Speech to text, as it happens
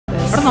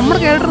എടാ നമ്മുടെ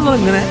ക്യാരക്ടർ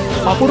ഇങ്ങനെ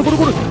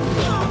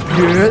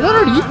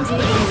ഏതാണടി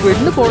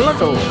പെണ്ണ്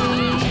കൊള്ളട്ടോ.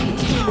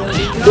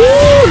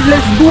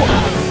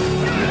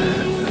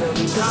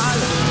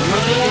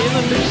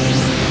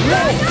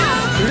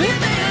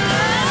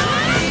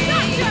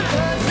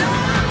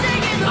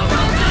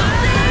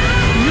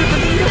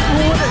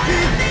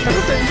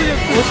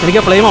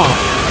 എനിക്ക് ഫ്ലെയിം ആണോ?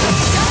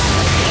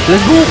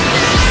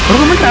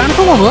 നമ്മൾ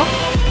ട്രാൻസ്ഫോം ആവുക.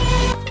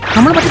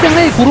 നമ്മൾ മറ്റേ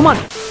ചങ്ങായി കുറുമാൻ.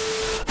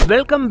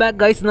 Welcome back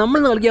guys. നമ്മൾ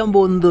കളിക്കാൻ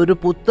പോകുന്നത് ഒരു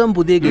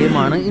പുതിയ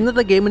ഗെയിമാണ്.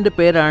 ഇന്നത്തെ ഗെയിമിന്റെ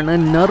പേരാണ്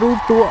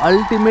നറൂട്ടോ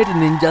അൾട്ടിമേറ്റ്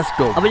നിഞ്ച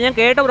സ്റ്റോപ്പ്. അപ്പോൾ ഞാൻ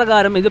കേട്ട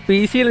പ്രകാരം ഇത്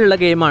PC-യിലുള്ള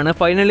ഗെയിമാണ്.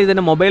 ഫൈനലി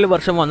ഇതിന്റെ മൊബൈൽ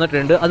വെർഷൻ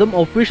വന്നിട്ടുണ്ട്, അതും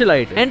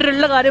ഒഫീഷ്യലായിട്ട്. എൻ്റെ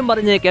ഉള്ള കാര്യം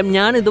പറഞ്ഞേക്കാം,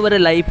 ഞാൻ ഇതുവരെ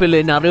ലൈഫിൽ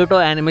നറൂട്ടോ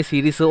ആനിമെ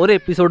സീരീസ് ഒരു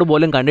എപ്പിസോഡ്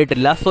പോലും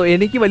കണ്ടിട്ടില്ല. സോ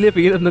എനിക്ക് വലിയ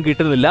ഫീൽ ഒന്നും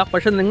കിട്ടുന്നില്ല.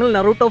 പക്ഷെ നിങ്ങൾ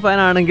നറൂട്ടോ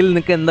ഫാൻ ആണെങ്കിൽ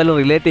നിങ്ങൾക്ക് എന്തായാലും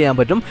റിലേറ്റ് ചെയ്യാൻ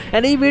പറ്റും.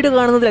 എൻ്റെ ഈ വീഡിയോ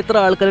കാണുന്നതിൽ എത്ര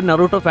ആൾക്കാർ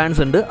നറൂട്ടോ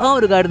ഫാൻസ് ഉണ്ട്, ആ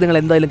ഒരു കാര്യം നിങ്ങൾ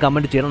എന്തായാലും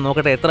കമന്റ് ചെയ്യണം.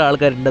 നോക്കട്ടെ എത്ര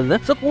ആൾക്കാരുണ്ടെന്ന്.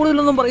 സോ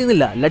കൂടുതലൊന്നും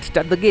പറയുന്നില്ല, let's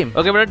start the game.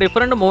 Okay, ഇവിടെ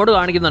ഡിഫറെന്റ് മോഡ്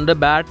കാണിക്കുന്നുണ്ട്.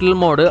 ബാറ്റിൽ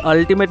മോഡ്,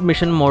 അൾട്ടിമേറ്റ്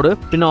മിഷൻ മോഡ്,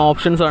 പിന്നെ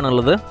ഓപ്ഷൻസ്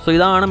ആണുള്ളത്. സോ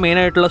ഇതാണ് മെയിൻ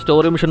ആയിട്ടുള്ള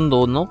സ്റ്റോറി മിഷൻ എന്ന്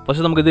തോന്നുന്നു.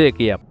 പക്ഷെ നമുക്ക് ഇത് ചെക്ക്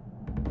ചെയ്യാം.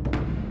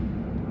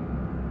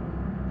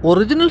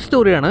 ഒറിജിനൽ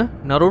സ്റ്റോറിയാണ്,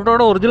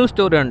 നറൂട്ടോയുടെ ഒറിജിനൽ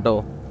സ്റ്റോറിയാണ് കേട്ടോ.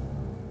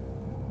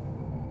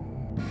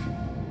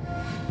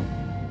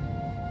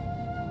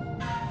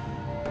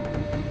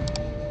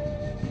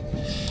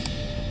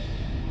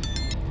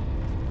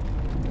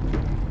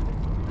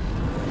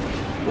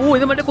 ഓ,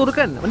 ഇത് മറ്റേ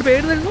കുറുക്കൻ, അവന്റെ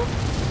പേര് തരുന്നു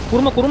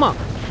kurma.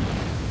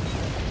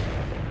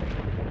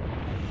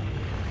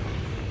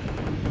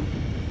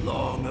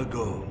 Long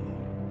ago,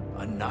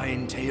 a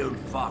nine-tailed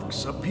fox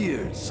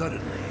appeared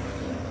suddenly.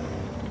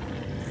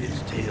 His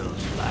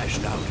tails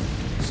lashed out,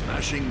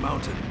 smashing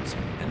mountains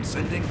and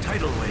sending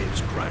tidal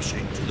waves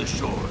crashing to the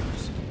shores.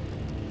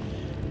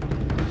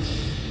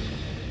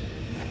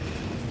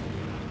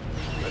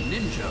 The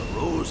ninja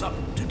rose up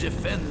to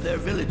defend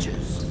their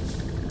villages.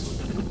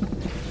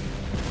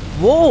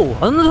 Whoa,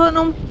 അതെന്താ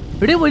സാധനം?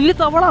 ഇവിടെ വലിയ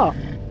തവള.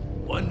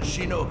 One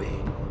shinobi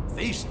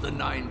faced the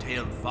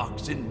nine-tailed fox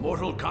in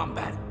mortal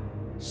combat,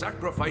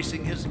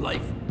 sacrificing his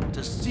life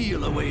to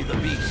seal away the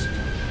beast.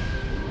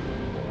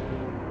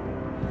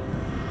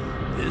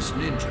 This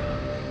ninja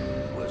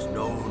was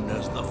known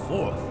as the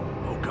fourth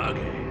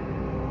Hokage.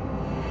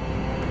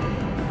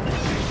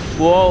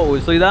 Wow,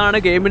 so ഇതാണ്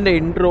ഗെയിമിന്റെ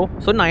intro.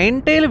 So nine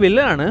tile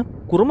വില്ലനാണ്,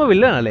 kurma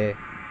വില്ലനല്ലേ?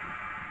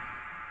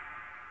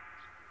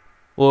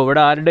 ഓ,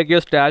 ഇവിടെ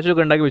ആരുടെയൊക്കെയോ statue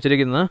ഒക്കെ ഉണ്ടാക്കി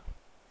വെച്ചിരിക്കുന്നത്.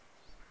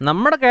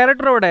 നമ്മുടെ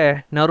character എവിടെ?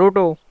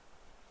 Naruto.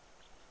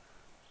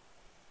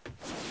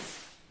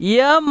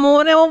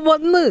 മോനെ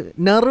വന്ന്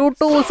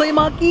നറൂട്ടോ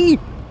ഉസൈമാക്കി.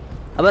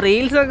 അപ്പോൾ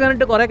റീൽസ് ഒക്കെ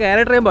കണ്ടിട്ട് കുറേ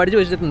ക്യാരക്ടറേയും പഠിച്ചു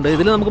വെച്ചിട്ടുണ്ട്.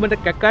 ഇതിൽ നമുക്ക് മറ്റേ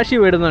കക്കാഷി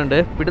വരുന്നുണ്ട്,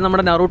 പിന്നെ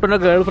നമ്മുടെ നറൂട്ടോൻ്റെ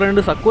ഗേൾ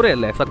ഫ്രണ്ട് സക്കുറ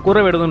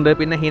വരുന്നുണ്ട്,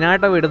 പിന്നെ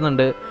ഹിനാട്ട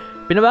വരുന്നുണ്ട്,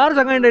 പിന്നെ വേറെ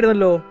ചങ്ങ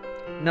ഉണ്ടായിരുന്നല്ലോ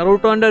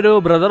നറൂട്ടോൻ്റെ ഒരു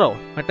ബ്രദറോ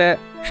മറ്റേ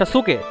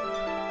ഷസുക്കെ,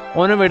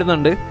 ഓനും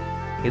വരുന്നുണ്ട്.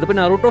 ഇതിപ്പോൾ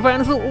Naruto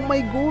fans, oh my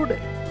God,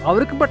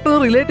 അവർക്ക് പെട്ടെന്ന്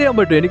റിലേറ്റ് ചെയ്യാൻ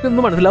പറ്റും.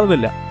 എനിക്കൊന്നും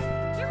മനസ്സിലാവുന്നില്ല.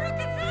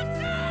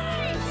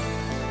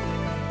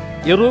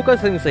 യറൂക്ക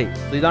സെൻസൈ,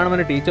 ഇതാണ്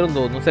നമ്മുടെ ടീച്ചറെന്ന്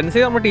തോന്നുന്നു.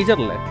 സെൻസൈ നമ്മുടെ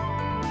ടീച്ചറല്ലേ?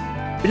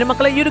 പിന്നെ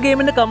മക്കളെ, ഈ ഒരു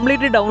ഗെയിമിൻ്റെ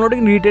കംപ്ലീറ്റ്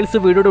ഡൗൺലോഡിങ് ഡീറ്റെയിൽസ്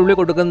വീഡിയോയുടെ ഉള്ളിൽ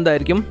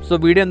കൊടുക്കുന്നതായിരിക്കും. സോ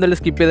വീഡിയോ എന്തായാലും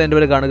സ്കിപ്പ് ചെയ്ത് എൻ്റെ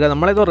വരെ കാണുക.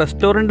 നമ്മളേതോ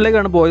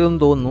റെസ്റ്റോറൻറ്റിലേക്കാണ്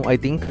പോയതെന്ന് തോന്നുന്നു, ഐ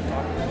തിങ്ക്.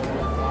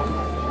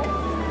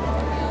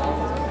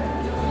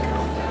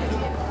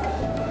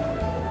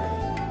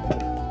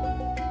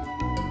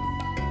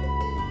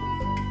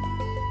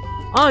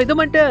 ഇത്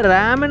മറ്റേ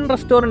റാമൻ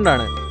റെസ്റ്റോറൻ്റ്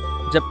ആണ്,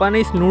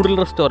 Japanese noodle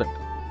restaurant.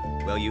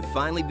 Well, you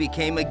finally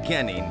became a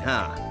genin,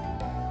 huh?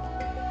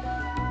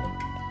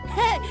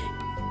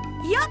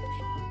 Yup,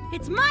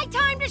 it's my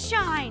time to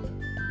shine.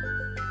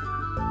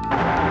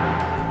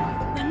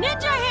 The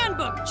Ninja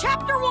Handbook,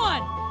 Chapter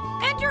 1.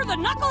 Enter the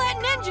Knucklehead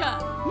Ninja,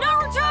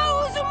 Naruto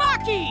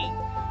Uzumaki.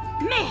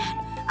 Man,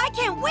 I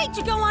can't wait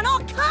to go on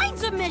all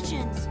kinds of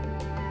missions.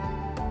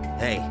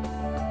 Hey,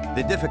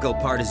 the difficult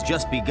part has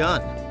just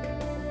begun.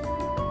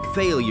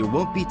 Failure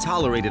won't be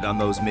tolerated on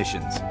those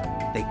missions.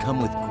 They come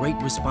with great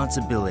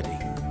responsibility.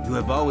 You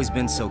have always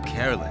been so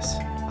careless.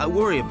 I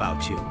worry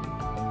about you.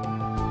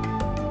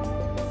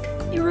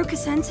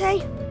 Iruka-sensei?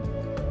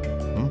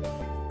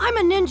 I'm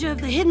a ninja of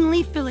the Hidden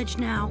Leaf Village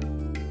now.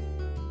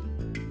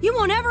 You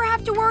won't ever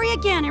have to worry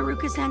again,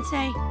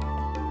 Iruka-sensei.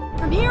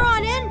 From here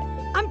on in,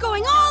 I'm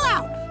going all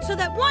out so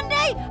that one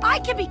day I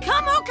can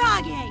become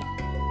Hokage.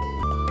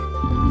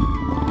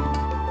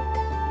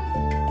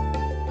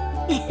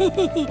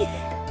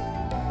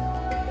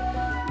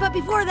 But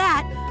before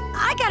that,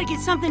 I gotta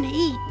get something to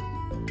eat.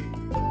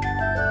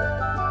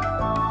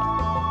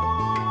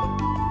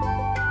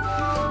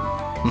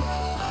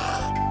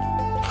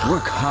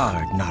 Work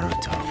hard,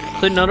 Naruto.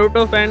 So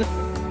Naruto fans,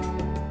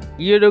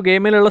 ഈ ഒരു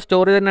ഗെയിമിലുള്ള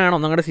story തന്നെയാണോ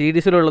നിങ്ങളുടെ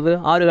സീരീസിലുള്ളത്?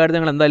 ആ ഒരു കാര്യം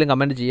നിങ്ങൾ എന്തായാലും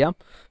comment ചെയ്യാം.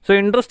 സോ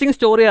ഇൻട്രസ്റ്റിംഗ്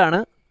സ്റ്റോറിയാണ്.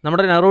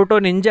 നമ്മുടെ നറൂട്ടോ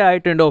നിഞ്ച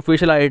ആയിട്ടുണ്ട്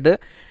ഒഫീഷ്യലായിട്ട്.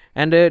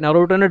 ആൻഡ്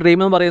നറൂട്ടോൻ്റെ ഡ്രീം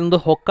എന്ന് പറയുന്നത്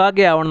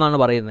ഹൊക്കാഗെ ആവണം എന്നാണ്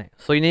പറയുന്നത്.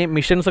 സോ ഇനി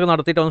മിഷൻസ് ഒക്കെ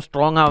നടത്തിയിട്ട് അവൻ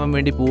സ്ട്രോങ് ആവാൻ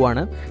വേണ്ടി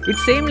പോവാണ്.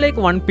 ഇറ്റ്സ് സെയിം ലൈക്ക്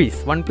വൺ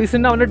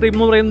പീസിൻ്റെ അവൻ്റെ ഡ്രീം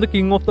എന്ന് പറയുന്നത്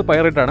കിങ് ഓഫ് ദ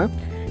പൈറേറ്റ് ആണ്.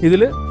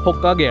 ഇതിൽ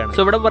ഹൊക്കാഗെയാണ്.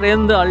 സോ ഇവിടെ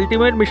പറയുന്നത്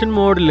അൾട്ടിമേറ്റ് മിഷൻ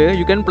മോഡിൽ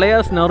you can play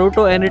as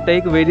Naruto and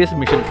take various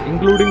missions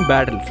including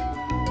battles.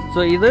 So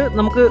ഇത്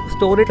നമുക്ക്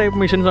സ്റ്റോറി ടൈപ്പ്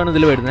മിഷൻസ് ആണ്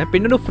ഇതിൽ വരുന്നത്.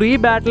 പിന്നെ ഒരു ഫ്രീ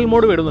ബാറ്റിൽ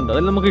മോഡ് വരുന്നുണ്ട്.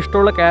 അതിൽ നമുക്ക്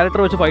ഇഷ്ടമുള്ള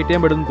ക്യാരക്ടർ വെച്ച് ഫൈറ്റ്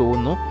ചെയ്യാൻ പറ്റുമെന്ന്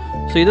തോന്നുന്നു.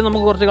 സോ ഇത്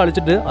നമുക്ക് കുറച്ച്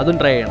കളിച്ചിട്ട് അതും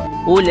ട്രൈ ചെയ്യണം.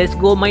 ഓ ലെറ്റ്സ്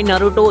ഗോ മൈ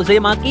നറൂട്ടോ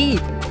സേമാക്കി.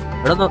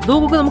 ഇവിടെ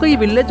നോക്കുക, നമുക്ക് ഈ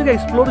വില്ലേജൊക്കെ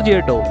എക്സ്പ്ലോർ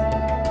ചെയ്യട്ടോ.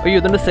 അയ്യോ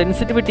ഇതിൻ്റെ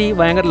സെൻസിറ്റിവിറ്റി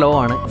ഭയങ്കര ലോ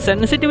ആണ്.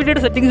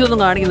 സെൻസിറ്റിവിറ്റിയുടെ സെറ്റിംഗ്സ് ഒന്നും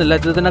കാണിക്കുന്നില്ല,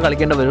 ഇത് തന്നെ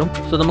കളിക്കേണ്ടി വരും.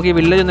 സോ നമുക്ക് ഈ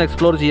വില്ലേജ് ഒന്ന്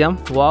എക്സ്പ്ലോർ ചെയ്യാം.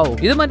 വാവ്,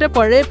 ഇത് മറ്റേ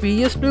പഴയ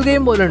PS2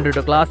 ഗെയിം പോലെ ഉണ്ട്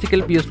കേട്ടോ,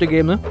 ക്ലാസിക്കൽ PS2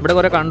 ഗെയിം. ഇവിടെ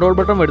കുറെ കൺട്രോൾ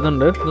ബട്ടൺ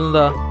വരുന്നുണ്ട്.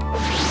 ഇതെന്താ?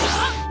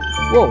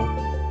 ഓ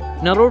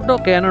Naruto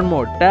Canon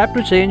Mode. Tap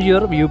to change your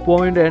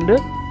viewpoint and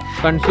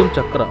consume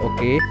chakra.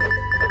 Okay.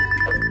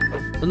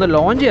 ഒന്ന്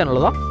ലോഞ്ച്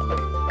ചെയ്യാനുള്ളതാ.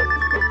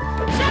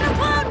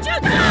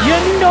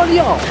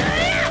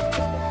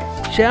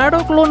 ഷാഡോ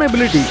ക്ലോൺ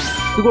എബിലിറ്റി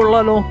ഇത്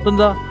കൊള്ളാലോ.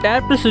 ഇതെന്താ?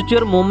 Tap to switch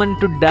your movement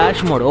to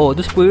dash mode. ഓ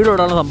ഇത് സ്പീഡ്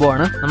ഓടാനുള്ള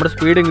സംഭവമാണ്. നമ്മുടെ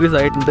സ്പീഡ് ഇൻക്രീസ്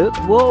ആയിട്ടുണ്ട്.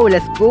 ഓ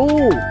ലെറ്റ്സ് ഗോ.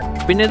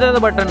 പിന്നെ ഇതേത്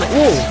ബട്ടൺ?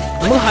 ഓ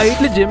നമുക്ക്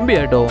ഹൈറ്റിൽ ജമ്പ്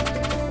ചെയ്യാം കേട്ടോ.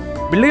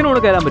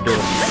 ബിൽഡിങ്ങിനോട് കയറാൻ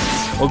പറ്റുമോ?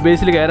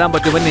 ഒബ്വിയസ്ലി കയറാൻ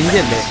പറ്റും. ഇപ്പം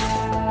നിഞ്ചല്ലേ,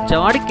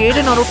 ചാടി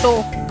കേട്ട് നറുട്ടോ.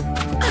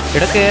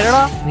 ഇവിടെ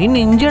കേരളാ, നീ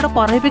നിഞ്ചയുടെ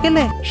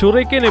പറയിപ്പിക്കല്ലേ.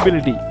 ഷുറൈക്കൻ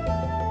എബിലിറ്റി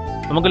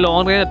നമുക്ക്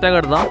ലോങ് റേഞ്ച് അറ്റാക്ക്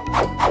എടുത്താം.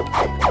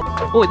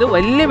 ഓ ഇത്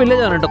വലിയ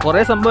വില്ലേജ് ആണ് കേട്ടോ,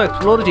 കുറെ സംഭവം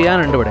എക്സ്പ്ലോർ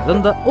ചെയ്യാനുണ്ട് ഇവിടെ.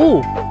 ഇതെന്താ? ഓ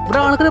ഇവിടെ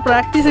ആൾക്കാർ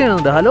പ്രാക്ടീസ്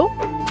ചെയ്യുന്നുണ്ട്. ഹലോ,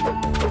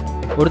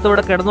 ഒരുത്ത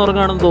ഇവിടെ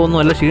കിടന്നുറങ്ങാണെന്ന്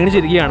തോന്നുന്നു, അല്ല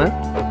ക്ഷീണിച്ചിരിക്കുകയാണ്.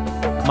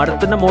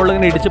 മരത്തിന്റെ മുകളിൽ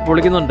ഇങ്ങനെ ഇടിച്ച്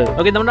പൊളിക്കുന്നുണ്ട്.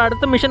 ഓക്കെ, നമ്മുടെ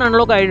അടുത്ത മിഷൻ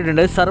അൺലോക്ക്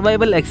ആയിട്ടുണ്ട്,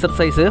 സർവൈവൽ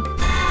എക്സർസൈസ്.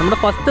 നമ്മുടെ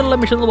ഫസ്റ്റ് ഉള്ള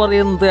മിഷൻ എന്ന്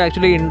പറയുന്നത്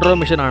ആക്ച്വലി ഇൻട്രോ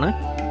മിഷൻ ആണ്.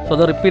 സോ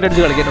അത് റിപ്പീറ്റ്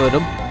അടിച്ച് കളിക്കേണ്ടി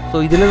വരും. സോ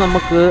ഇതിൽ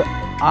നമുക്ക്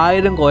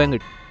 1000 കോയിൻ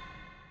കിട്ടും.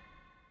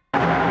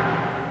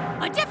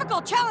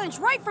 Challenge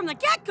right from the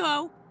get-go.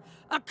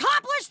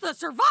 Accomplish the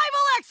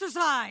survival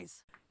exercise.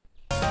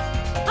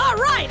 All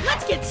right,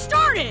 let's get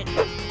started.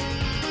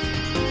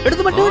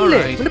 എടുത്ത്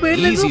പറ്റുന്നില്ലേ? ഇതിന്റെ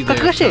പേരിലേക്ക്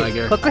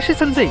കക്കാഷി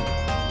സെൻസൈ.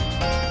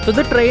 സോ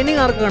ഇത്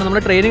ട്രെയിനിങ് ആർക്കാണ്?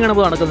 നമ്മുടെ ട്രെയിനിങ് ആണ്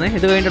ഇപ്പോൾ നടക്കുന്നത്.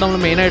 ഇത് കഴിഞ്ഞിട്ട്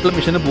നമ്മൾ മെയിൻ ആയിട്ടുള്ള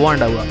മിഷന്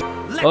പോകാണ്ടാവുക.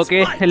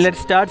 Okay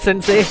let's start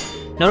sensei.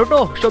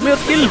 നറുട്ടോ show me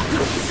your skill.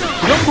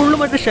 ഇവൻ ഫുള്ള്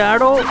മറ്റേ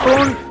ഷാഡോ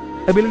ക്ലോൺ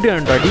എബിലിറ്റി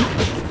ആണ് കേട്ടോ. അടി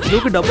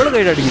നമുക്ക് ഡബിൾ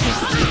കൈയിട്ട് അടിക്കുന്നു.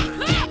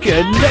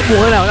 എന്റെ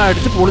മോനെ അവനെ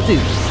അടിച്ച് പൊളിച്ച്.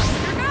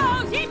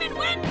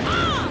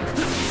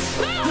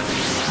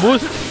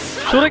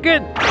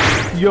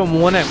 അയ്യോ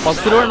മോനെ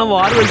 10 രൂപ എണ്ണം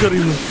വാറ്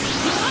വലിച്ചെറിയുന്നു.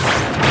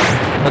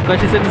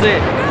 കക്കാഷി സെൻസേ,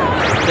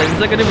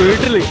 സെൻസൊക്കെ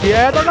വീട്ടില്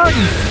ഏതാ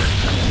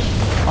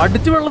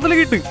അടിച്ച് വെള്ളത്തിൽ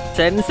കിട്ട്.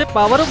 സെൻസ്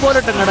പവർ പോലെ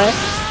ഇട്ടങ്ങടെ.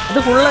 ഇത്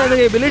ഫുള്ള്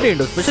ഏതൊക്കെ എബിലിറ്റി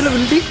ഉണ്ടോ? Special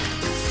ability.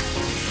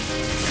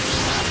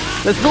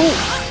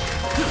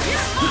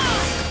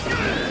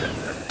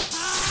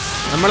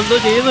 നമ്മളെന്തോ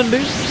ചെയ്യുന്നുണ്ട്.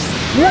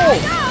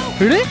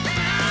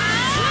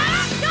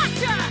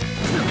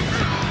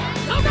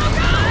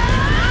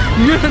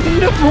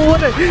 എന്റെ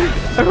മോനെ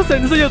എടാ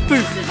സെൻസ് ചത്ത്.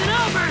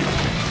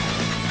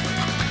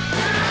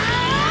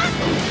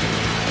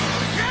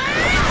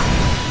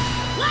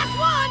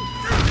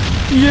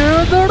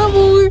 ഏതാടാ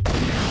പോയി?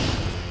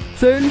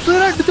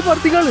 സെൻസർ അടിച്ച്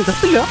പറത്തിക്കാണ്.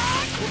 ചത്തില്ല.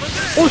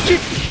 Oh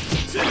shit.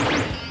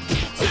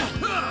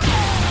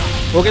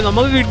 ഓക്കെ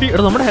നമുക്ക് കിട്ടി.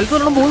 എടാ നമ്മുടെ ഹെൽത്ത്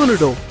നല്ലോണം പോകുന്നുണ്ട്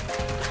കേട്ടോ.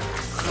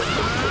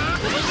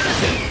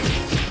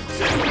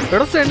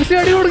 എടാ സെൻസ്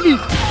അടി കൊടുക്കി.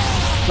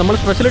 നമ്മൾ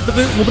സ്പെഷ്യൽ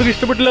ഇട്ടത് മുമ്പ്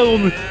ഇഷ്ടപ്പെട്ടില്ല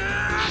തോന്നുന്നു.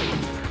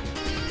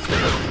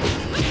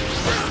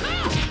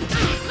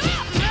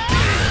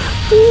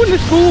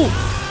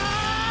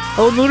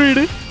 ഒന്നുകൂടി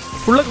ഇട്.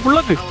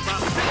 ഫുള്ളക്ക്.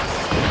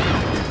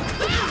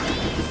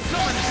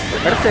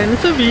 എടാ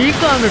സെൻസ്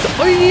വീക്കാണ് കേട്ടോ.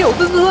 അയ്യോ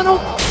ഇതെന്താണോ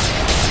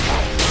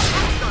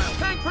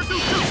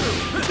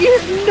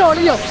എന്റെ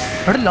അളിയോ.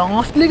 എടാ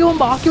ലാസ്റ്റിലേക്ക് പോകാൻ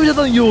ബാക്കി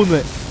വെച്ചാൽ എനിക്ക്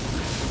തോന്നുന്നത്.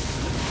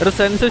 എടാ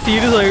സെൻസ്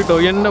സീരിയസ് ആയി കേട്ടോ.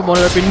 എന്റെ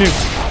മോനെ പിന്നെ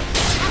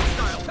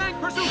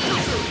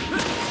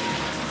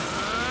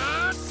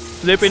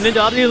ഇതേ പിന്നെ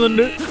ചാർജ്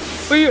ചെയ്യുന്നുണ്ട്.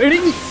 അയ്യോ എടി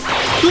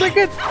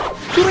ചുരക്കൻ.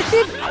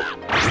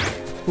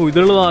 ഓ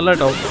ഇതുള്ളത് നല്ല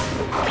കേട്ടോ.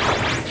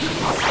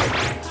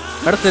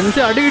 എടാ സെൻസ്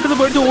അടി കിട്ടുന്ന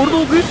പേടിച്ച് ഓടി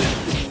നോക്ക്.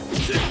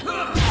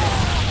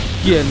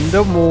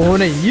 എന്റെ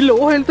മോനെ ഈ ലോ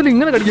ഹെൽത്തിൽ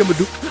ഇങ്ങനെ കടിക്കാൻ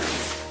പറ്റും?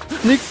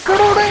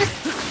 നിക്കടോടെ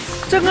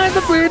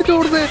ചങ്ങായത്തെ പേടിച്ച്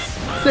ഓടുന്നേ.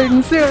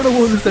 സെൻസയാണ്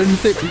പോകുന്നത്.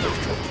 സെൻസ്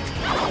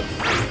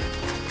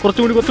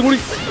കുറച്ചും കൂടി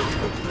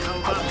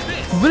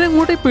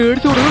ഇവനെങ്ങോട്ടേ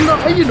പേടിച്ച് ഓടുന്നുണ്ടോ?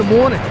 അയ്യന്റെ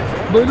മോനെ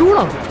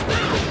ബലൂണാണ്.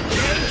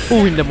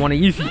 ഓ എന്റെ മോനെ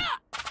easy.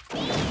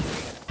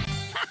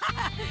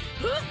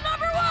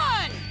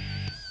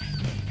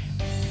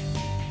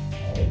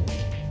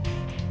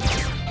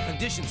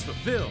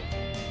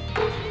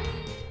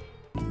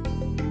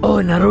 Oh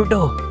Naruto,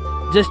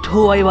 just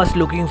who I was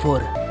looking for.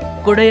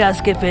 Could I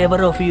ask a favor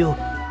of you?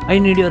 I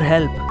need your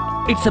help.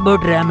 It's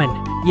about ramen.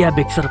 Yeah,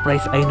 big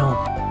surprise, I know.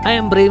 I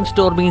am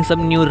brainstorming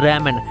some new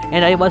ramen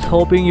and I was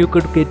hoping you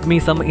could get me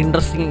some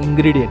interesting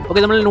ingredient.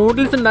 Okay, നമ്മൾ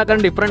noodles ഉണ്ടാക്കാൻ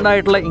different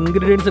ആയിട്ടുള്ള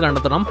ingredients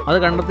കണ്ടെത്തണം. അത്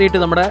കണ്ടെത്തിയിട്ട്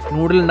നമ്മുടെ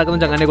noodle ഉണ്ടാക്കുന്ന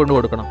ചങ്ങനെ കൊണ്ട്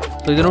കൊടുക്കണം.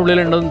 സോ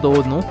ഇതിനുള്ളിൽ ഉണ്ടെന്ന്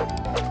തോന്നുന്നു.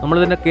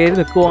 നമ്മളിതിൻ്റെ കയറി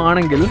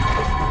നിൽക്കുവാണെങ്കിൽ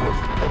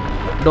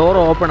ഡോർ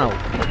ഓപ്പൺ ആവും.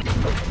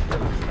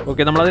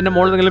 ഓക്കെ നമ്മളതിൻ്റെ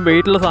മുകളിൽ എന്തെങ്കിലും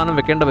വെയിറ്റുള്ള സാധനം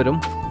വെക്കേണ്ടി വരും.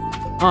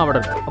 അവിടെ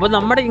അപ്പോൾ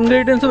നമ്മുടെ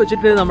ഇൻഗ്രീഡിയൻസ്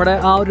വെച്ചിട്ട് നമ്മുടെ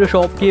ആ ഒരു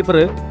ഷോപ്പ് കീപ്പർ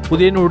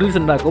പുതിയ നൂഡിൽസ്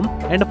ഉണ്ടാക്കും.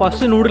 അതിൻ്റെ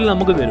ഫസ്റ്റ് നൂഡിൽ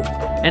നമുക്ക് തരും.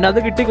 ആൻഡ് അത്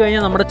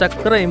കിട്ടിക്കഴിഞ്ഞാൽ നമ്മുടെ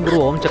ചക്ര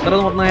ഇമ്പ്രൂവ് ആവും. ചക്ര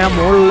എന്ന് പറഞ്ഞാൽ ആ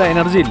മുകളിലുള്ള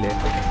എനർജി ഇല്ലേ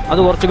അത്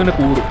കുറച്ചിങ്ങനെ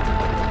കൂടും.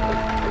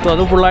 സോ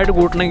അത് ഫുള്ളായിട്ട്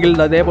കൂട്ടണമെങ്കിൽ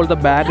അതേപോലത്തെ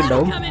ബാഗ്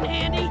ഉണ്ടാവും.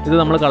 ഇത്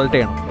നമ്മൾ കളക്ട്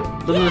ചെയ്യണം.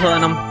 ഇതൊന്നും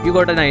സാധനം you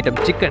got an item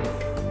chicken.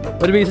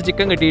 ഒരു പീസ്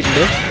ചിക്കൻ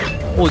കിട്ടിയിട്ടുണ്ട്.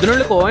 ഓ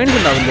ഇതിനുള്ള കോയിൻസ്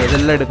ഉണ്ടാവില്ലേ?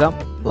 ഇതെല്ലാം എടുക്കാം.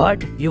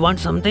 What you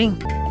want something?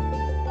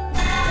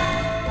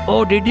 Oh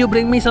did you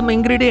bring me some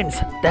ingredients?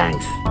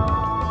 Thanks.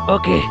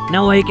 Okay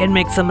now I can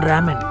make some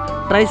ramen.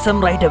 Try some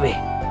right away.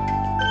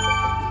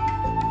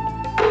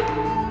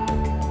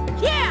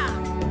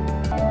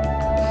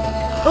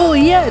 Oh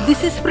yeah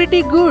this is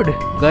pretty good.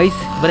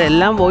 Guys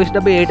ഇവരെല്ലാം voice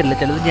dub ചെയ്തിട്ടില്ല,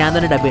 ചിലത് ഞാൻ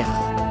തന്നെ dub ചെയ്യണം.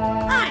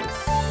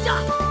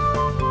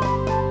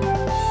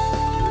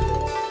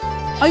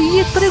 അയ്യ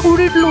ഇത്ര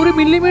കൂടിയിട്ടുള്ള 1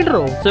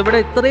 മില്ലിമീറ്ററോ? So ഇവിടെ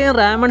ഇത്രയും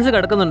റാമൻസ്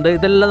കിടക്കുന്നുണ്ട്.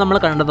 ഇതെല്ലാം നമ്മൾ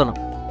കണ്ടെത്തണം.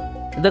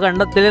 ഇത്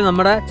കണ്ടെത്തിയാലേ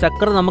നമ്മുടെ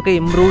ചക്ര നമുക്ക്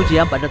ഇമ്പ്രൂവ്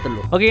ചെയ്യാൻ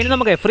പറ്റത്തുള്ളൂ. ഓക്കെ ഇനി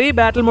നമുക്ക് ഫ്രീ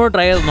ബാറ്റിൽ മോഡ്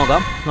ട്രൈ ചെയ്ത്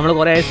നോക്കാം. നമ്മൾ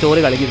കുറേ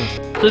സ്റ്റോറി കളിക്കുന്നു.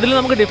 സോ ഇതിൽ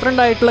നമുക്ക്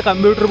ഡിഫറെൻ്റ് ആയിട്ടുള്ള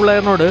കമ്പ്യൂട്ടർ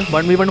പ്ലെയറിനോട്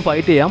 1v1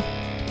 ഫൈറ്റ് ചെയ്യാം.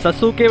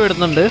 സസൂക്കെ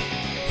വരുന്നുണ്ട്,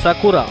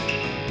 സക്കുറ,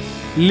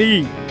 ലീ,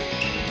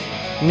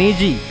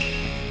 നീജി,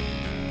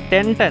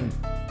 ടെൻടൻ,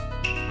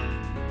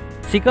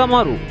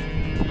 സിക്കാമാറു,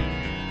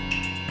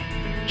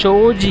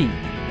 ചോജി,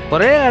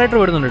 കുറേ ക്യാരക്ടർ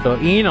വരുന്നുണ്ട് കേട്ടോ.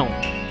 ഈനോ,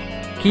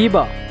 കീബ,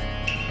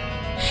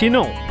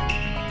 ഷിനോ,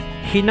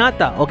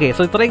 ഹിനാത്ത. ഓക്കെ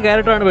സോ ഇത്രയും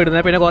ക്യാരക്ടറാണ്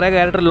വരുന്നത്. പിന്നെ കുറേ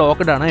ക്യാരക്ടർ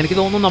ലോക്ക്ഡ് ആണ്. എനിക്ക്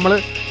തോന്നുന്നു നമ്മൾ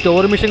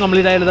സ്റ്റോറി മിഷൻ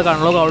കംപ്ലീറ്റ് ആയാലും ഇത്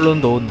അൺലോക്ക് ആവുള്ളൂ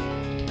എന്ന് തോന്നുന്നു.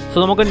 സോ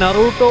നമുക്ക്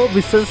നറൂട്ടോ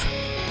വിസസ്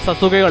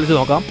സസുക്കെ കളിച്ച്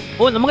നോക്കാം.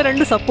 ഓ നമുക്ക്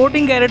 2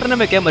 സപ്പോർട്ടിങ് ക്യാരക്ടറിനെ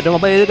വെക്കാൻ പറ്റും.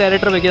 അപ്പോൾ ഏത്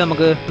ക്യാരക്ടർ വെക്കാം?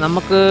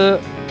 നമുക്ക്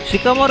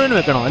ഷിക്കാമാറുവിന്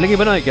വെക്കണോ അല്ലെങ്കിൽ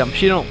ഇവനെ വയ്ക്കാം,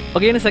 ഷിനോ.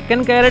 ഓക്കെ ഇനി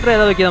സെക്കൻഡ് ക്യാരക്ടർ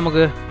ഏതാ വെക്കാം?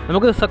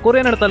 നമുക്ക്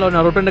സക്കുറിയനെ എടുത്താലോ?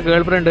 നറൂട്ടോൻ്റെ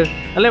ഗേൾ ഫ്രണ്ട്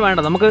അല്ലേ? വേണ്ട,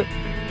 നമുക്ക്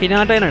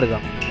ഹിനാറ്റേനെ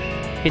എടുക്കാം.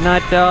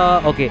 Hinata.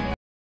 Okay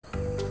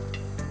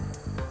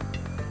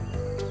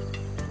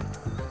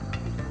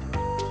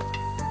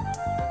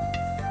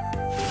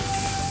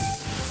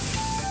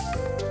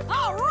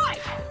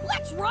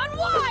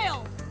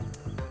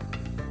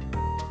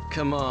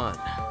Come on.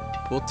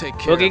 We'll take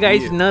care Okay of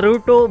guys, you.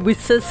 Naruto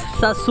vs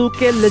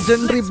Sasuke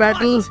legendary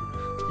battle.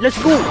 Let's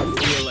go.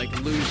 Feel like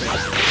losing.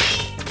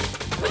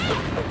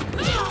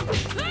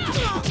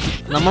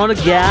 നമ്മളോട്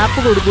ഗ്യാപ്പ്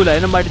കൊടുക്കൂല,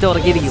 അതിനും പഠിച്ച്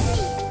ഉറക്കിയിരിക്കും.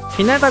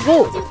 പിന്നെ ടക്കോ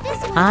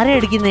ആരെ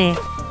അടിക്കുന്നേ?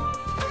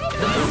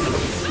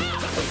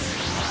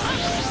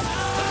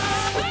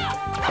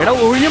 എടാ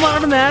ഒഴിഞ്ഞു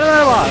മാറണ്ട,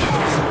 നേരെ വാ.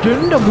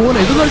 എന്റെ മോനെ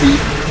ഇത് കടി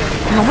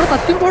നമ്മൾ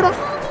കത്തി പോടാ.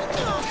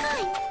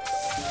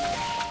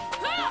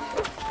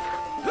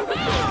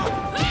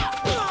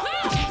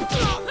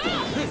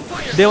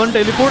 ദേവൻ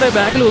ടെലിപ്പോർട്ട്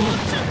ബാക്കിൽ വന്നു.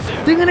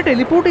 ഇതിങ്ങനെ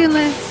ടെലിപ്പോർട്ട്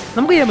ചെയ്യുന്നേ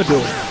നമുക്ക് ചെയ്യാൻ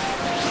പറ്റുമോ?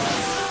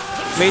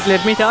 Wait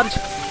let me charge.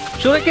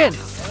 ഷുറക്കൻ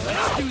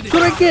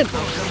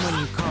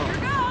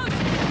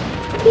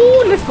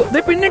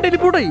പിന്നെ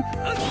ടെലിപ്പോർട്ടായി.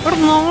 അവിടെ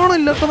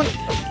നാണില്ലാത്തവൻ.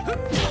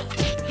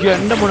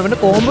 എന്റെ മോനെ എന്റെ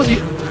കോമ്പോ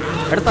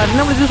എടാ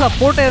തന്നെ വിളിച്ച്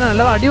സപ്പോർട്ട് ചെയ്യാനല്ല,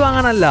 അല്ലാതെ അടി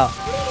വാങ്ങാനല്ല.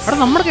 എടാ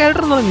നമ്മുടെ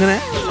ക്യാരക്ടർ എന്താ ഇങ്ങനെ?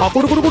 ആ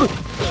കൊടു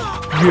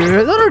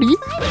ഏതാടി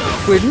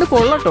പെണ്ണ്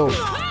കൊള്ളട്ടോ.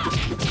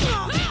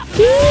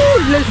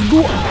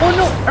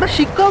 എടാ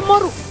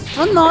ഷിക്കാമാറു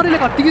അന്നാറില്ല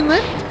കത്തിക്കുന്നേ.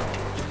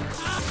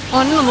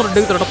 അന്നൊന്നും റെഡ്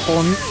എടുത്തോട്ടെ.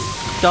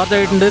 ചാർജ്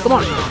ആയിട്ടുണ്ട്.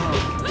 കമാൺ.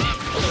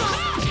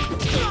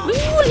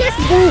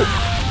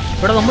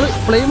 ഇവിടെ നമ്മൾ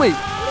ഫ്ലെയിമായി.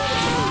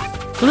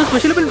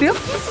 സ്പെഷ്യൽ പെൽറ്റിയാ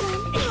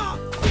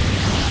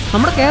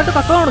നമ്മുടെ ക്യാരക്ടർ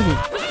കത്താൻ തുടങ്ങി.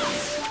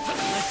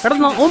 എടാ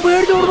ഓൻ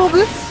പേടിച്ച് ഓട്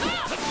നോക്ക്.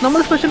 നമ്മൾ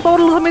സ്പെഷ്യൽ പവർ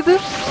ഉള്ള സമയത്ത്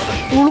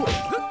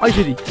അത്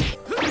ശരി.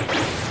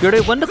 ഇവിടെ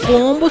ഇവന്റെ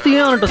കോംബോ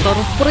സീനാണ് കേട്ടോ.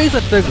 Surprise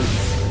attack.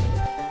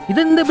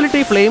 ഇതെന്ത്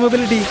എബിലിറ്റി? Flame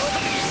ability.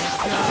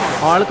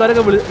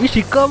 ആൾക്കാരൊക്കെ ഈ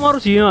ഷിക്കാമാർ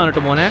സീനാണ്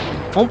കേട്ടോ മോനെ.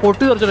 അവൻ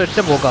പൊട്ടി തെറിച്ചിട്ട് ഒറ്റ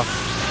പോക്കാം.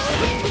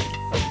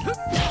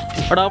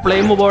 എടാ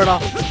ഫ്ലെയിം പോയടാ.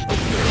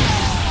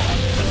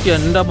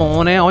 എൻ്റെ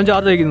മോനെ അവൻ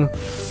ചാർജ് അയക്കുന്നു.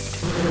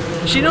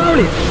 ഷിനോനെ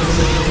വിളി.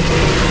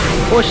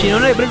 ഓ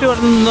ഷിനോനെ എബിലിറ്റി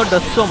പറഞ്ഞോ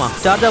ഡെസ്സോമാ.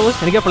 ചാർജ് ആവും.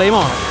 എനിക്ക് ഫ്ലെയിം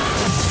ആവണം.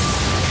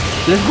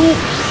 Let's go.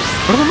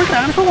 ഇവിടെ നമ്മൾ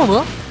ട്രാൻസ്ഫോം ആവുക.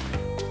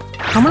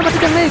 നമ്മൾ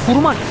പറ്റിച്ചെങ്ങനെ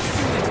കുറുമാൻ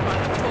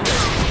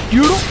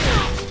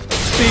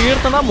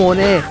തീർത്തണ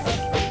മോനെ.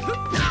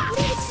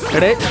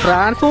 എടേ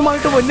ട്രാൻസ്ഫോം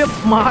ആയിട്ട് വലിയ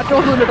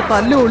മാറ്റമൊന്നുമില്ല.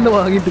 തല്ലുകൊണ്ട്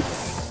വാങ്ങിയിട്ട്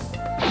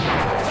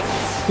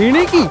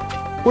എനിക്ക്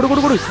കൊടു.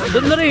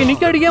 ഇതെന്താ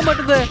എനിക്ക് അടിക്കാൻ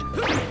പറ്റത്തേ?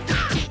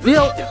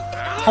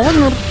 അവൻ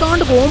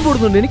നിർത്താണ്ട് കോമ്പ്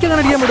കൊടുക്കുന്നുണ്ട്. എനിക്കങ്ങനെ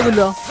അടിക്കാൻ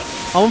പറ്റുന്നില്ല.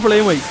 അവൻ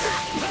ഫ്ലെയിമായി.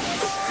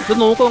 ഇത്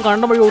നോക്കാം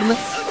കണ്ട വഴി ഓടുന്നു.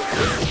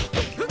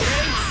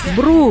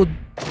 Bro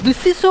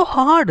this is so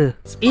hard.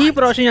 ഈ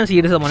പ്രാവശ്യം ഞാൻ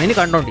സീരിയസ് ആണ്. ഇനി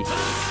കണ്ടോണ്ടി.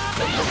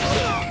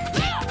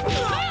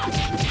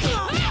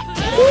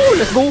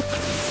 Let's go.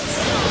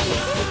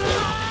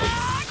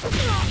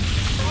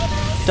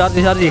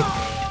 ചാർജ്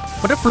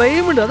മറ്റേ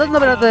ഫ്ലെയിം ഉണ്ട്. അതെന്താ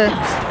വരാത്തെ?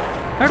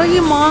 എടാ ഈ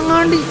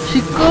മാങ്ങാണ്ടി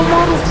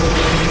ഷിക്കാമാറു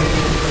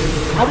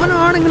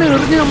അവനാണ് ഇങ്ങനെ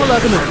എറിഞ്ഞ് നമ്മൾ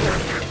ഇതാക്കുന്നത്.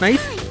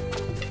 Nice.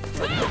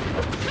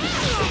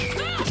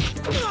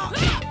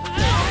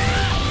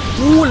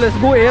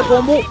 Let's go. Air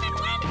combo.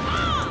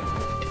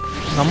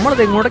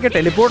 നമ്മളത് എങ്ങോട്ടൊക്കെ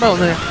ടെലിപ്പോർട്ട്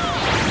ആവുന്നത്?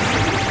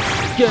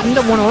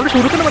 എന്റെ മോനെ അവരുടെ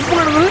ചുരുക്കൻ്റെ വലിപ്പം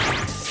കാണുന്നത്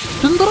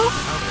സുന്ദറ.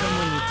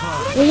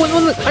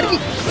 വന്ന് അടിക്കി.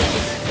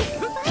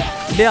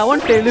 അവൻ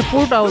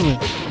ടെലിപ്പോർട്ട് ആവുന്നു.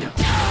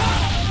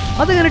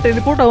 അതെങ്ങനെ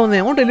ടെലിപ്പോർട്ട് ആവുന്നേ?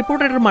 അവൻ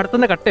ടെലിപ്പോർട്ട് ആയിട്ട്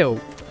മരത്തിൻ്റെ കട്ടയാവും.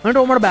 എന്നിട്ട്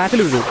നമ്മുടെ ബാക്കിൽ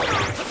വീഴും.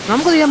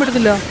 നമുക്കത് ചെയ്യാൻ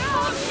പറ്റത്തില്ല.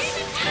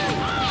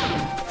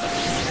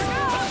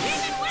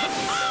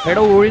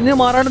 എടാ ഒഴിഞ്ഞ്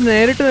മാറാണ്ട്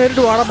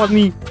നേരിട്ട് വാടാ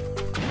പന്നി.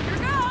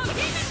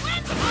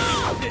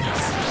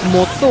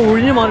 മൊത്തം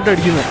ഒഴിഞ്ഞ് മാറിയിട്ട്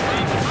അടിക്കുന്നത്.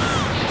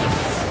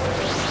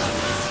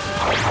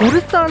 ഒരു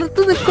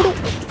സ്ഥലത്ത് നിൽക്കണം.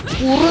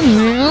 കുറെ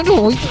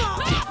നേരമായി.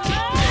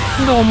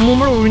 എൻ്റെ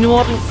അമ്മൂമ്മയുടെ ഒഴിഞ്ഞു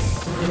മാറുന്നു.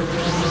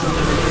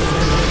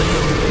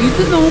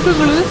 ഇത്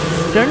നോക്കുകള്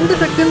 2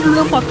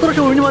 സെക്കൻഡിലുള്ള 10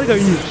 വർഷം ഒഴിഞ്ഞു മാറി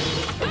കഴിഞ്ഞു.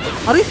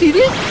 അറിയ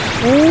ശരി.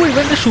 ഓ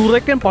ഇവൻ്റെ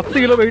ഷുറക്കൻ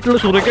 10 കിലോ വെയിറ്റുള്ള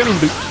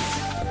ഷുറക്കനുണ്ട്.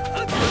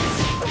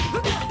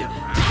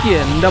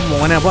 എൻ്റെ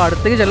മോനെ. അപ്പോൾ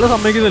അടുത്തേക്ക് ചെല്ലാൻ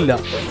സമ്മതിക്കുന്നില്ല.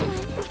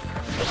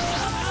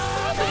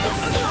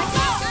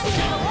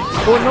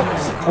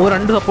 ഓ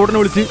 2 സപ്പോർട്ടിനെ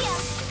വിളിച്ച്.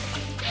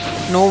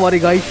 No worry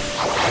guys,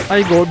 I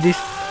got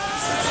this.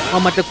 ആ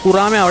മറ്റേ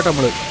കുറാമ ആവട്ടെ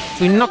നമ്മൾ.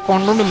 പിന്നെ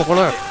കൊണ്ടോണ്ട്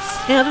മക്കളെ.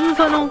 അതൊന്നും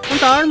സാധനം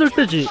താഴ്ന്ന്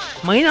ഇട്ടേച്ച്.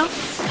 മൈന.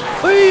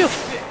 അയ്യോ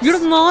ഇവിടെ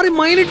നാറി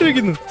മൈനിട്ട്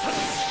വെക്കുന്നു.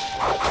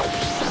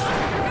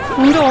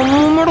 എൻ്റെ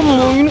അമ്മൂമ്മയുടെ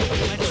മൈന്.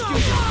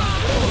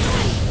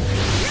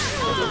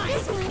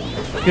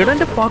 ഇവിടെ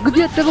എൻ്റെ പകുതി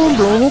അറ്റകവും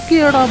ബ്ലോക്ക്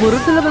ചെയ്യടാ.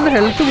 വെറുതെ എൻ്റെ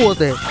ഹെൽത്ത്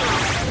പോകത്തെ.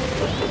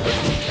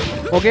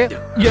 ഓക്കെ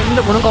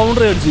എൻ്റെ ഗുണം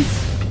കൗണ്ടർ അടിച്ച്.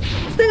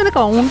 ഇതെങ്ങനെ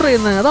കൗണ്ടർ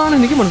ചെയ്യുന്നത് അതാണ്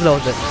എനിക്ക്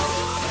മനസ്സിലാവാത്തത്.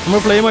 നമ്മൾ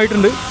ഫ്ലെയിം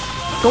ആയിട്ടുണ്ട്.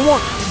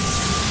 കമോൺ.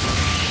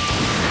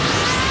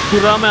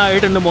 കുറാമ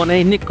ആയിട്ടുണ്ട് മോനെ.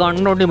 ഇനി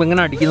കണ്ടോണ്ട്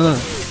എങ്ങനെ അടിക്കുന്നത്.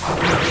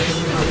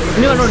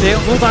 ഇനി കണ്ടോണ്ടേ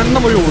ഓ കണ്ണ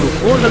വഴി ഓടും.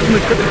 ഓ സ്ഥലത്ത്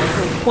നിൽക്കട്ടെ.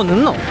 ഓ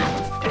നിന്നോ.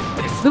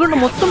 ഇത് കണ്ടോ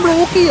മൊത്തം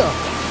ബ്ലോക്ക് ചെയ്യാ.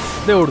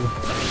 ഇതേ ഓടുന്നു.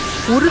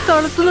 ഒരു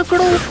സ്ഥലത്ത്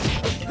നിൽക്കടോ.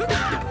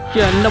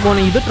 എൻ്റെ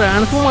മോനെ ഇത്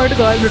ട്രാൻസ്ഫോം ആയിട്ട്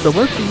കാര്യം കിട്ടും.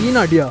 അപ്പോൾ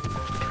സീനടിയാ.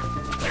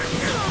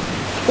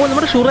 ഓ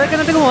നമ്മുടെ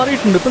ഷുറേക്കനൊക്കെ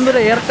മാറിയിട്ടുണ്ട്. ഇപ്പം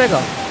എന്താ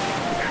എയർടേക്കാ.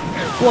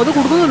 ഓ അത്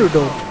കൊടുക്കുന്നുണ്ട്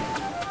കേട്ടോ.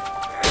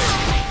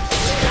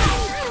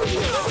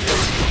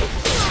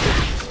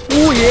 ഓ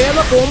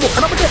ഏതാ കോമ്പോ.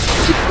 എടാ മറ്റേ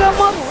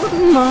ചിക്കന്മാർ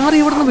മാറി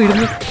ഇവിടെ നിന്ന്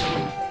വരുന്നു.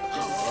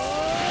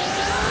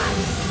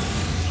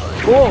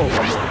 ഓ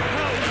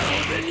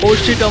ഓ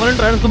ഷിറ്റ് അവനും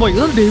ട്രാൻസ്ഫോം ആയി.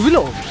 ഇതൊരു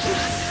ഡെവിലോ.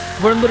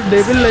 ഇവിടെ എന്തൊരു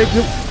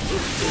ഡെവിലേക്ക്.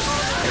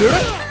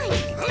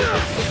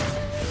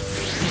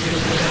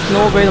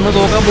 നോ ബൈ നമ്മൾ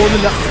നോക്കാൻ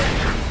പോകുന്നില്ല.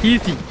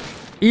 Easy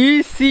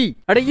easy.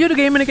 എടാ ഈ ഒരു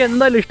ഗെയിം എനിക്ക്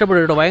എന്തായാലും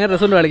ഇഷ്ടപ്പെടും കേട്ടോ. ഭയങ്കര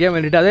രസമുണ്ട് കളിക്കാൻ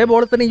വേണ്ടിയിട്ട്.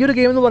 അതേപോലെ തന്നെ ഈ ഒരു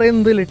ഗെയിം എന്ന്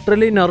പറയുന്നത്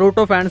ലിറ്ററലി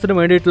നറൂട്ടോ ഫാൻസിന്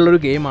വേണ്ടിയിട്ടുള്ള ഒരു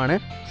ഗെയിമാണ്.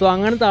 സോ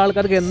അങ്ങനത്തെ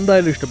ആൾക്കാർക്ക്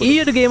എന്തായാലും ഇഷ്ടപ്പെടും. ഈ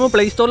ഒരു ഗെയിം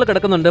പ്ലേ സ്റ്റോറിൽ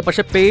കിടക്കുന്നുണ്ട്.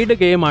 പക്ഷേ പെയ്ഡ്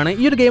ഗെയിമാണ്.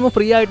 ഈ ഒരു ഗെയിം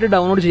ഫ്രീ ആയിട്ട്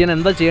ഡൗൺലോഡ് ചെയ്യാൻ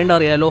എന്താ ചെയ്യേണ്ട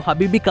അറിയാലോ.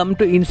 ഹബീബി കം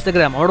ടു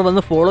ഇൻസ്റ്റാഗ്രാം. അവിടെ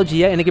വന്ന് ഫോളോ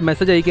ചെയ്യുക. എനിക്ക്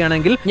മെസ്സേജ്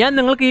അയക്കുകയാണെങ്കിൽ ഞാൻ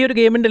നിങ്ങൾക്ക് ഈ ഒരു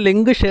ഗെയിമിന്റെ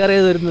ലിങ്ക് ഷെയർ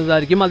ചെയ്ത്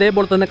തരുന്നതായിരിക്കും.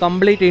 അതേപോലെ തന്നെ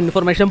കംപ്ലീറ്റ്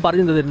ഇൻഫർമേഷൻ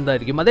പറഞ്ഞു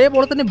തരുന്നതായിരിക്കും.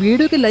 അതേപോലെ തന്നെ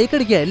വീഡിയോക്ക് ലൈക്ക്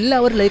അടിക്കുക.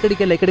 എല്ലാവരും ലൈക്ക്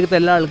അടിക്കുക. ലൈക്ക്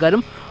അടിക്കുന്ന എല്ലാ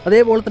ആൾക്കാരും.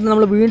 അതേപോലെ തന്നെ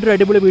നമ്മൾ വീണ്ടും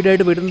അടിപൊളി വീഡിയോ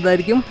ആയിട്ട്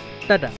വരുന്നതായിരിക്കും. ടാറ്റ.